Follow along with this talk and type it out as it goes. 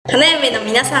花嫁の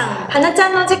皆さん、はなちゃ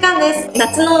んのお時間です。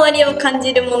夏の終わりを感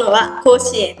じるものは甲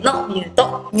子園のミュー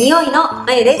と匂いの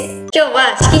まゆです。今日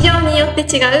は式場によって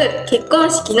違う結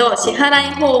婚式の支払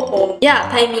い方法や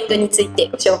タイミングについて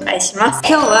ご紹介します。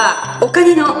今日はお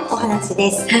金のお話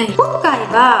です。今回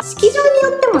は式場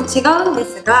によっても違うんで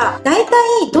すが、だいた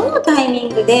いどのタイミ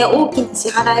ングで大きな支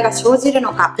払いが生じる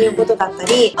のかということだった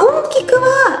り、大きく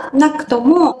はなくと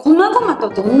も細々と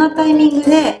どんなタイミング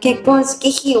で結婚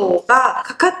式費用が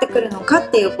かかってくるのかっ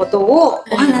ていうことを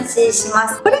お話ししま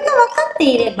す。これが分かって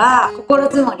いれば心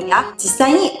づもりや実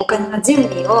際にお金の準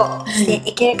備をして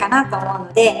いけるかなと思う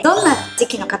ので、どんな時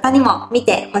期の方にも見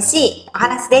てほしいお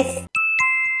話です。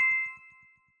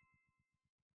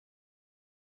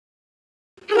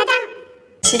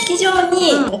式場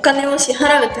にお金を支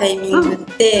払うタイミングっ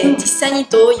て実際に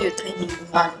どういうタイミング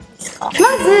があるんですか？ま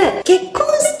ず結婚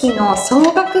式の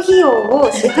総額費用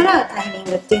を支払うタイミン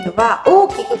グっていうのは大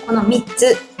きくこの3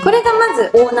つ。これがま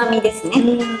ず大波ですね。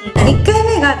1回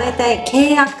目がだいたい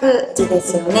契約時で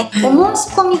すよね。お申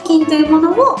し込み金というも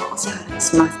のをお支払い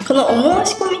します。このお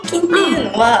申し込み金ってい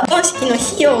うのは、結婚式の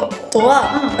費用と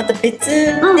はまた別で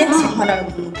支払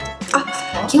うもの。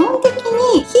基本的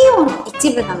に費用の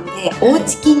一部なのでおう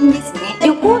ち金ですね。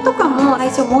旅行とかも最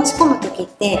初申し込む時っ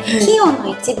て費用の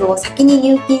一部を先に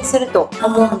入金すると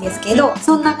思うんですけど、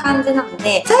そんな感じなの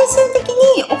で最終的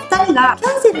にお二人がキ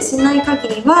ャンセルしない限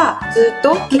りはずっ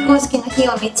と結婚式の費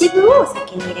用の一部を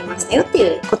先に入れましたよって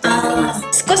いうことになりま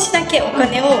す。少しだけお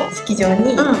金を式場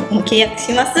にもう契約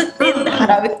しますっていうので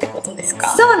払うってことですか？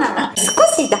そうなの。少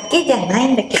しだけじゃな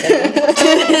いんだけどね。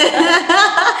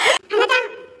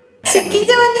式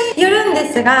場によるん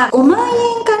ですが、5万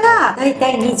円からだいた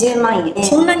い20万円。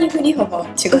そんなに振り幅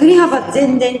違う？振り幅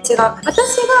全然違う。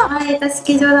私が前いた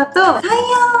式場だとタイ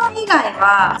ヤ以外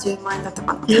は10万円だった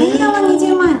かな。タイヤは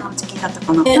20万円の時期だった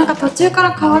かな。なんか途中か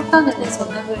ら変わったんだよね、そ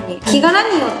んな風に。日柄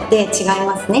によって違い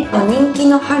ますね。人気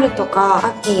の春とか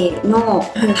秋の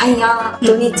タイヤ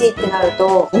土日ってなる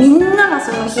とみんなが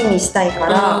その日にしたいか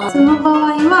ら、その場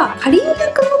合は仮予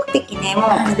約目的ね、も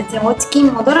う別におうち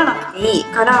金戻らなくていい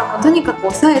からとにかく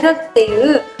抑えるって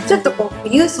いうちょっとこう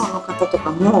富裕層の方と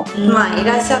かもい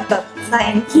らっしゃった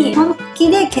際に本気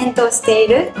で検討してい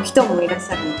る人もいらっ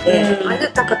しゃるので、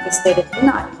高くしているっていう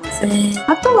のはあります。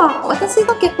あとは私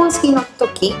が結婚式の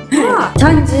時は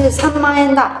33万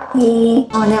円だ。もう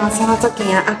でもその時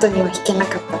に後には引けな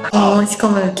かった。申し込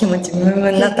む気持ちムン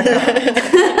ムンだったから。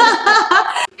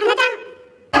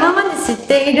今まで知っ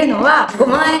ているのは5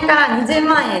万円から20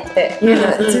万円っていうの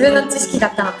が自分の知識だ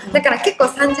ったの。だから結構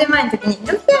30万円の時に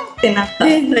ドキャンってなった。な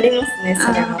りますね、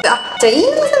それは。じゃあ言い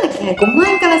直さなきゃね、5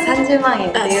万円から30万円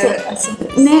ってい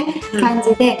うね感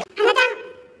じで。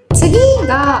次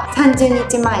が30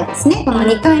日前ですね。この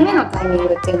2回目のタイミン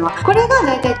グっていうのは、これが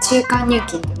だいたい中間入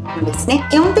金というものですね。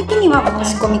基本的には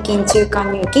申込金、中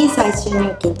間入金、最終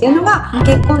入金っていうのが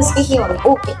結婚式費用に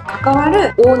大きく関わ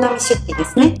る大波出費で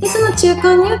すね。でその中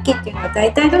間入金っていうのはだ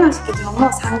いたいどの式場も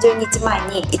30日前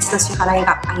に一度支払い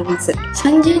があります。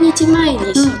30日前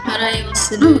に支払いを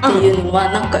するっていうのは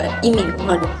何か意味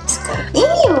があるんですか？意味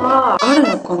はある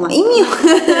のかな？意味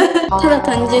はただ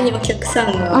単純にお客さ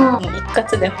んが一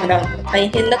括で払うのが大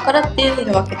変だからっていうの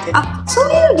で分けてる。そ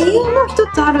ういう理由も一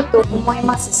つあると思い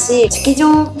ますし、式場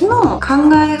の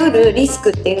考えうるリスク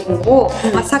っていうのを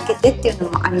避けてっていうの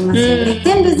もありますよね。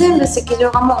全部式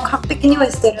場がもう完璧に用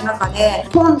意してる中で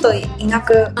ポンといな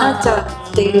くなっちゃ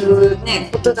うっていうね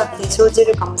ことだって生じ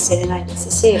るかもしれないです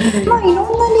し、いろんな理由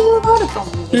があると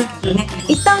思うんですけどね。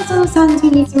一旦その30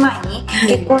日前に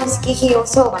結婚式費用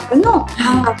総額の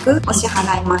半額お支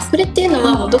払います。これっていうの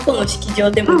はもうどこの式場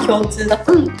でも共通だ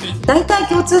と思っていい？大体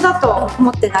共通だと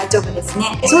思って大丈夫です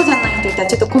ね。そうじゃないといったら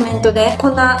ちょっとコメントでこ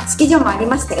んな式場もあり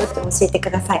ましたよって教えてく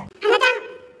ださい。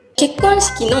結婚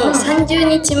式の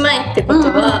30日前ってこ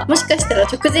とは、もしかしたら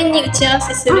直前に打ち合わ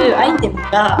せするアイテム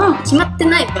が決まって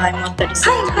ない場合もあったりす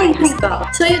るじゃないですか。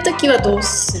そういう時はどう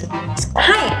するんですか？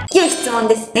いい質問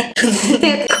ですね。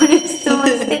でこれ質問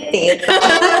してっていうと一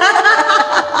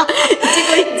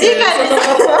期一会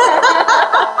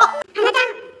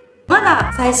ま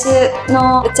だ最終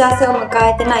の打ち合わせを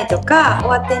迎えてないとか終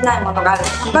わってないものがある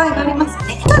場合があります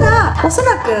ね。ただおそ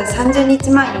らく30日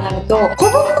前になるとほぼほ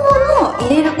ぼの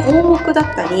入れる項目だ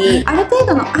ったりある程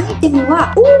度のアイテム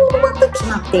は大枠決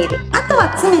まっている。あと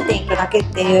は詰めていくだけっ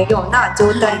ていうような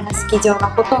状態の式場が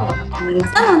ほとんどだと思いま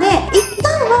す。なので一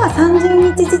旦は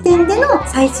30日時点での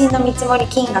最新の見積もり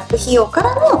金額費用か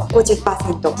らの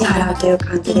 50% 支払うという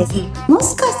感じです。も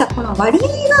しかしたらこの割合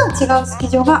が違う式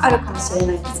場があるかもしれ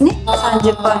ないですね。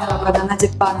30% なのか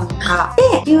70% なのか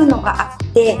っていうのがあって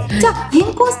て、じゃあ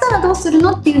変更したらどうする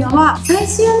のっていうのは最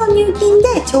終の入金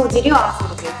で帳尻を合わ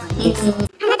せるという感じで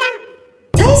す。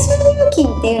最終入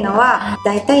金っていうのは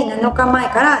だいたい7日前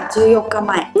から14日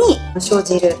前に生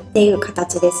じるっていう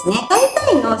形ですね。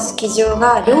大体の式場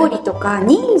が料理とか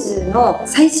人数の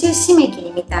最終締め切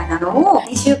りみたいなのを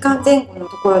2週間前後の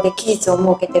ところで期日を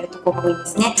設けてるところが多いんで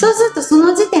すね。そうするとそ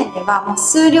の時点ではもう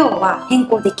数量は変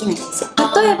更できないんですよ。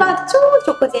例えば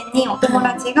超直前にお友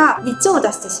達が熱を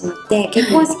出してしまって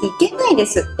結婚式行けないで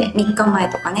すって3日前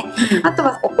とかね、あと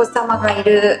はお子様がい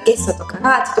るゲストとか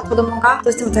がちょっと子供がど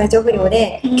うしても体調不良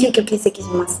で急遽欠席し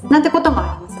ますなんてことも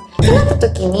あります。そうなった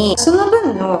時にその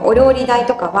分のお料理代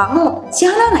とかはもう支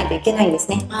払わないといけないんです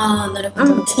ね。ああ、なるほど、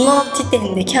その時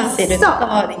点でキャンセルとか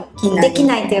はでき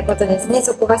ないということですね。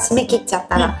そこが締め切っちゃっ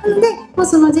たら、でもう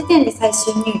その時点で最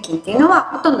終入金っていうのは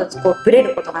ほとんどこうブレ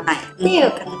ることがないってい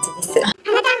う形です。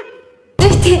そ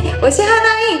してお支払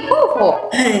い方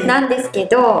法なんですけ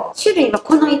ど、種類は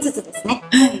この5つですね。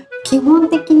基本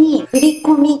的に振り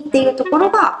込みっていうところ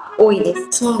が多いです。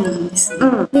そうなんですね。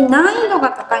で難易度が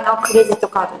高いのはクレジット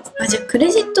カードです。じゃあク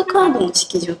レジットカードの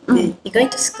式場って意外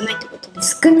と少ないってことで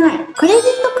すか？少ない。クレジット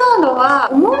カードは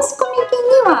お申し込み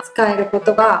金には使えるこ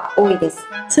とが多いです。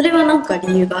それは何か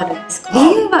理由があるんですか？理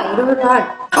由はいろいろある。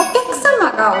お客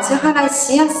様がお支払い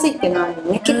しやすいっていうのはある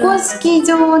よね。結婚式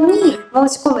場に申し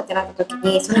込むってなった時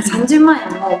にその30万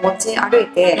円を持ち歩い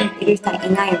ている人は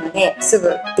いないのです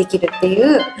ぐできるってい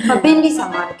う、便利さ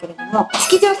もあるけれども、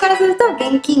式場からすると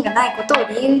現金がないことを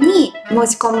理由に申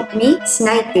し込みし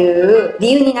ないっていう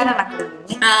理由にならなくなるよね。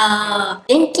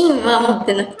現金は持っ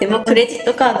てなくてもクレジッ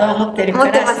トカードは持ってる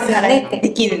から支払いって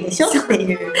できるでしょって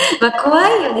いう。怖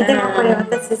いよね。でもこれ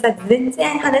私さ全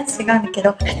然話違うんだけど、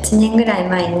8年ぐらい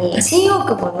前に新大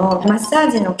久保のマッサ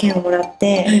ージの券をもらっ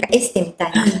てエステみた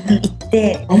いな行っ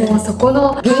て、もうそこ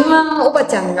の敏腕おば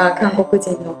ちゃんが韓国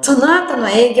人のその後の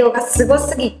営業がすご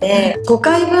すぎて5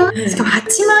回分しかも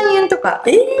8万円とか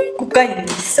5回分。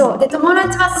そうで友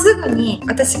達はすぐに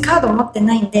私カード持って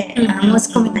ないんで申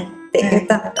し込めないって言っ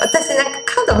たんだけど、私なんか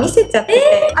カード見せちゃって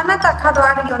て、あなたカード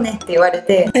あるよねって言われ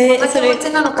て、それうち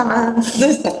なのかな。どう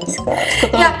したんですか？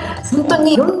いや本当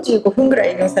に45分ぐら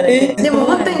い営業されて、でも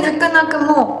本当になかなか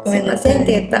もうすいませんっ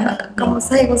て言ったらなんかもう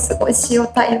最後すごい塩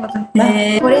対応だった。こ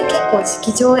れ結構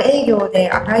式場営業で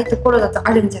荒いところだと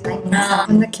あるんじゃない？皆さん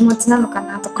こんな気持ちなのか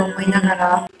なとか思いなが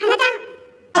ら。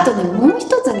あとね、もう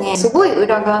一つね、すごい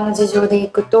裏側の事情でい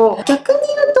くと、逆に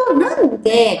言うとなん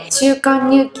で中間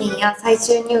入金や最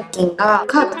終入金が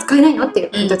カード使えないのってい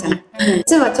うことじゃない。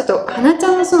実はちょっとはなち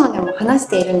ゃんの園でも話し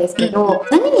ているんですけど、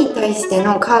何に対して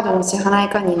のカードの支払い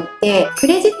かによってク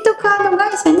レジットカード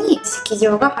会社に式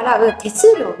場が払う手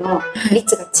数料の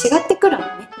率が違ってくるの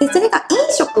ね。でそれが飲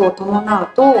食を伴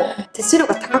うと手数料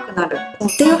が高くなる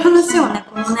っていう話をね、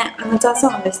このねはなちゃん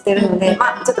園でしてるので、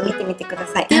ちょっと見てみてくだ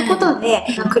さい。ということで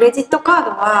クレジットカー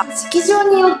ドは式場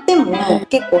によっても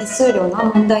結構手数料の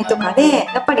問題とかで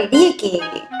やっぱり利益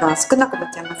が少なくな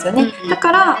っちゃいますよね。だ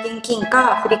から現金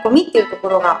か振り込みっていうとこ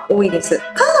ろが多いです。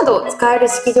カードを使える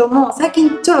式場も最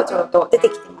近ちょろちょろと出て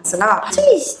きてますが、注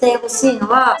意してほしいの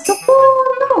はそこ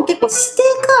の結構指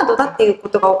定カードだっていうこ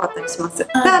とが多かったりします。だ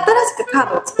から新しくカー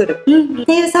ドを作るっ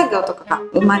ていう作業とかが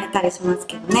生まれたりします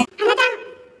けどね。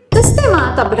そして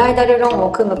あとはブライダルローン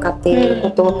を組むかっていうこ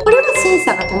と、これは審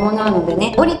査が伴うので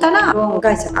ね、降りたらローン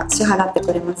会社が支払って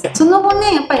くれます。その後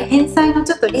ね、やっぱり返済の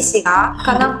ちょっと利子が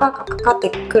何パーかかかって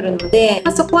くるので、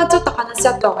そこはちょっと話し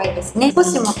合った方がいいですね。少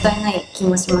しもったいない気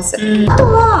もします。あと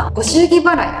はご祝儀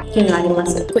払いっていうのがありま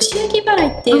す。ご祝儀払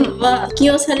いっていうのは適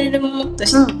用されるものと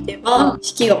しては、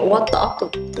式が終わった後っ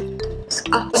てことです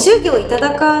か？ご祝儀をいた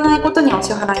だかないことにはお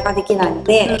支払いができないの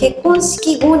で、結婚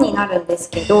式後になるんです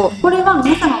けど、これは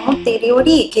皆さんが思っているよ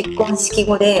り結婚式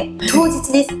後で当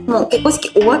日です。もう結婚式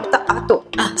終わった後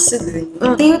すぐ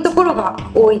に、っていうところが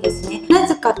多いですね。な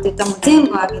ぜかって言ったらもう全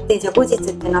部あげて、じゃあ後日っ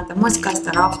てなったらもしかし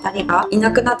たら2人がい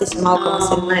なくなってしまうかも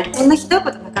しれない。そんなひどい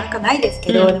ことなかなかないです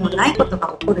けど、でもないこと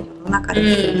が起こる世の中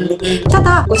ですので、た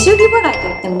だご祝儀払いと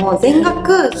いっても全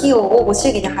額費用をご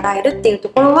祝儀で払えるっていうと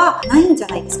ころはないんじゃ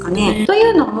ないですかね。と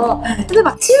いうのも、例え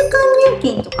ば中間入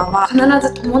金とかは必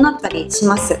ず伴ったりし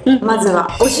ます。まずは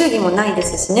ご祝儀もないで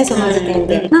すしね、その時点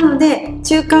で。なので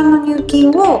中間の入金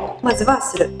をまずは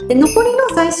する。で残りの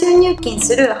最終入金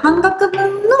する半額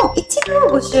分の一部を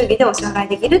ご祝儀でお支払い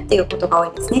できるっていうことが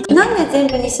多いですね。なんで全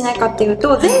部にしないかっていう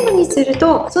と、全部にする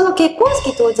とその結婚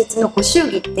式当日のご祝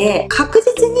儀って確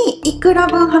実にいくら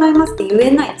分払いますって言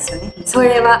えないですよね。そ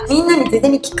れはみんなに事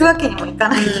前に聞くわけにもいか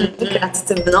ない。いくら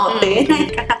包むのって言えな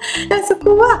いから、だからそ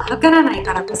こはわからない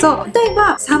からこそ、例え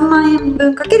ば3万円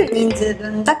分かける人数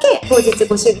分だけ当日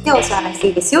ご祝儀でお支払いして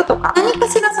いいですよとか、何か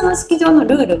しらその式場の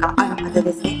ルールがあるはず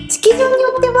ですね。式場によ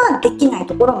ってはできない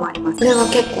ところもあります。それは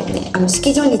結構ね、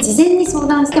式場に事前に相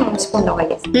談して申し込んだ方がいい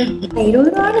です。いろ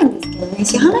いろあるんですけどね、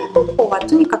支払い方法は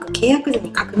とにかく契約時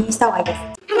に確認した方がいいです。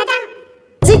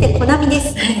続いて小波で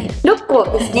す。6個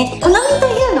ですね。小波と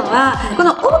いうのは、こ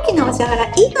の大きなお支払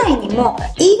い以外にも、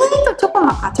意外とちょこ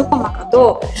まか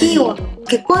と費用の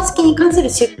結婚式に関する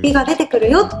出費が出てく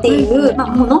るよっていう、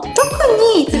もの。特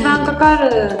に一番かか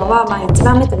るのは、1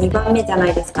番目と2番目じゃな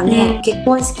いですかね。結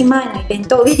婚式前のイベン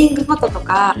ト、ウェディングフォトと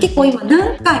か、結構今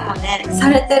何回もね、さ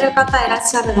れてる方いらっ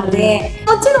しゃるので、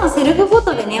もちろんセルフフォ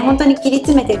トでね、本当に切り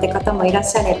詰めてって方もいらっ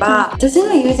しゃれば、私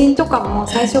の友人とかも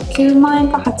最初9万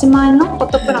円か8万円のフォ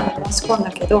トプランで申し込んだ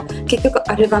けど、結局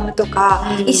アルバムとか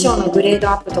衣装のグレード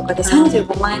アップとかで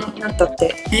35万円になったっ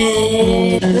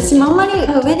て。私もあんまりウ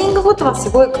ェディングフォトはす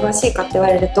ごい詳しいかって言わ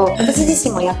れると、私自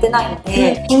身もやってないの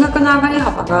で、金額の上がり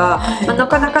幅が、な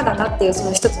かなかだなっていうそ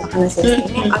の一つの話ですよ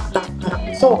ね、あったから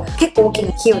こそ結構大きな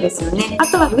費用ですよね。あ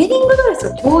とはウェディングドレス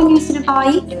を購入する場合は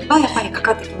やっぱりか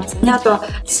かってきますよね。あとは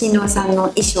新郎さんの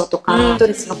衣装とか、ド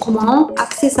レスの小物、ア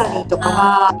クセサリーとか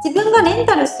は自分がレン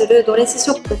タルするドレスシ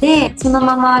ョップでその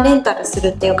ままレンタルする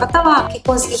っていう方は結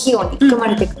婚式費用に含ま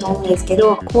れていくと思うんですけ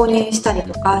ど、購入したり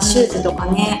とかシューズとか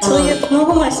ね、そういう細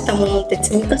々したものって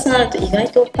積み重なると意外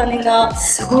とお金が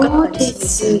すごかったり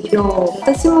するよ。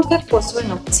私も結構そういう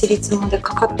のちりつもで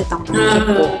かかってたもんね。結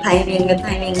構タイミング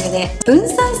で分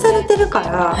散されてるか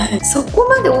ら、そこ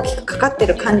まで大きくかかって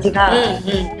る感じが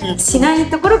しない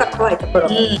ところが怖いところ。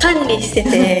管理して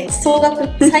て総額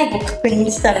最後確認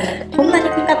したらこんなに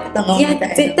かかってたのみたい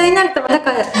な。絶対なると思う。だ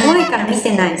から怖いから見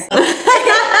せないです。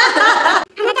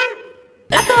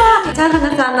あとはチャンハ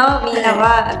ナさんのみんな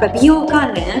はやっぱ美容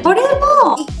関連、これも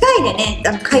1回でね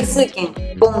回数券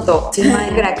ボンと10万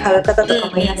円ぐらい買う方とか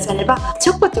もいらっしゃれば、ち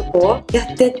ょこちょこや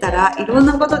ってったらいろん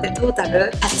なことでトータ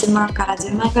ル8万から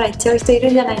10万円ぐらいいっちゃう人い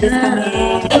るんじゃないですか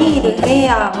ね。ネイル、ヘ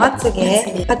ア、まつ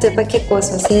げ、あとやっぱ結構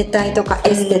その整体とか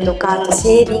エステとか、あとシ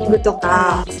ェービングと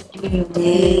かいいよ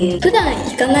ね。普段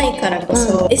行かないからこ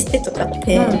そ、エステとかっ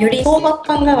てより相場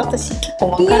感が私結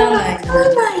構わからない。わか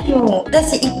らないよ。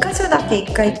私1箇所だけ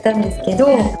1回行ったんですけど、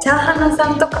チャーハナさ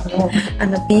んとかの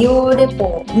美容レ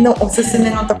ポのおすすめ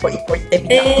のとこ1個行ってみ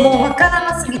た。もうわか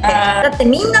らなすぎて、だって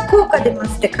みんな効果出ま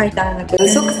すって書いてあるんだけど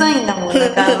嘘くさいんだもん。背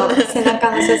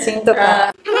中の写真と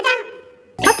か。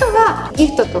あとはギ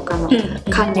フトとかの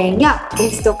関連やゲ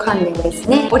スト関連です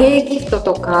ね。お礼ギフト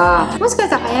とか、もしかし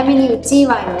たら早めに内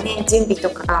祝いのね準備と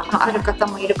かがある方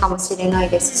もいるかもしれない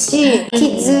ですし、キ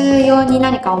ッズ用に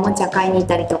何かおもちゃ買いに行っ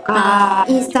たりとか、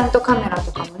インスタントカメラ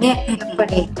とかもねやっぱ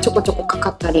りちょこちょこかか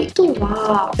ったり、あと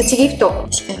はプチギフト。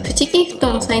確かにプチギフ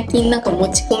トも最近なんか持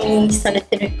ち込みされ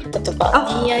てる方と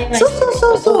か DIY そ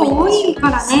う多いか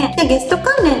らね。でゲスト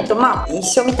関連と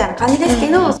一緒みたいな感じですけ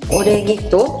ど、お礼ギフ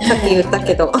トさっき言った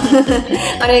けど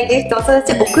あれギフト、それ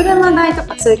お車代と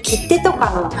かそういう切手とか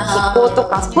の筆行と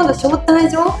か、今度招待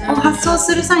状を発送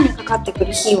する際にかかってく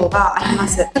る費用がありま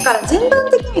す。だから順番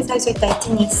的に最初言った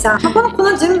123、こ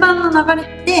の順番の流れ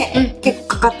って結構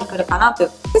かかってくるかなという。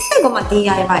で最後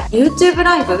DIY、 YouTube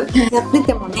ライブやって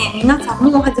てもね、皆さん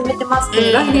もう始めてますけ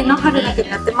ど、来年の春だけど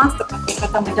やってますとかっていう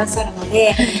方もいらっしゃるの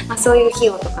で、そういう費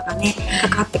用とかがねか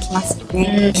かってきますよ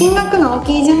ね。金額の大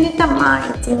きい順で言ったら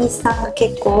123が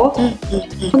結構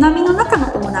小波の中の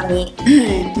大波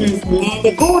ですね。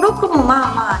で5、6も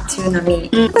中波。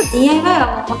ただ DIY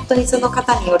はもう本当にその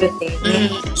方によるっていうね、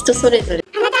人それぞれ。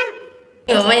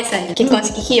今まゆさんに結婚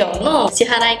式費用の支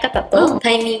払い方と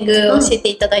タイミングを教えて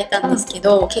いただいたんですけ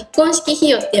ど、結婚式費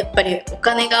用ってやっぱりお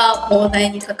金が膨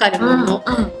大にかかるもの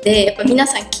で、やっぱ皆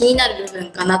さん気になる部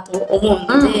分かなと思う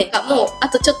ので、もうあ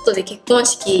とちょっとで結婚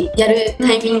式やる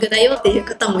タイミングだよっていう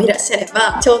方もいらっしゃれ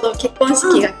ば、ちょうど結婚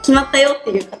式が決まったよっ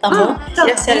ていう方もい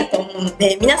らっしゃると思うの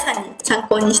で、皆さんに参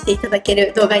考にしていただけ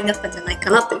る動画になったんじゃないか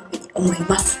なというふうに思い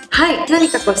ます。はい、何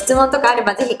か質問とかあれ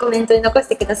ばぜひコメントに残し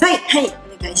てください。はい、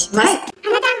お願いします。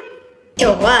今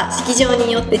日は式場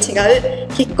によって違う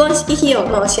結婚式費用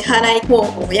の支払い方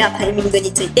法やタイミング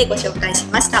についてご紹介し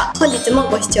ました。本日も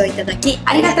ご視聴いただき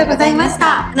ありがとうございました。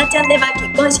はなちゃんでは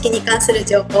結婚式に関する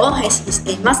情報を配信し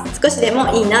ています。少しで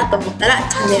もいいなと思ったら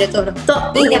チャンネル登録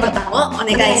といいねボタンをお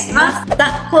願いします。ま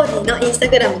たコーディのインスタ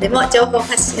グラムでも情報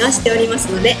発信をしておりま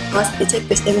すので、合わせてチェッ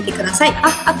クしてみてください。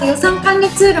あと予算管理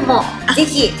ツールもぜ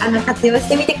ひ活用し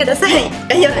てみてください。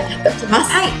概要欄に貼っておきま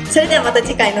す。それではまた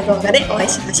次回の動画でお会い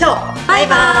しましょう。バイ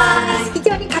バーイ。式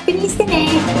場に確認してね。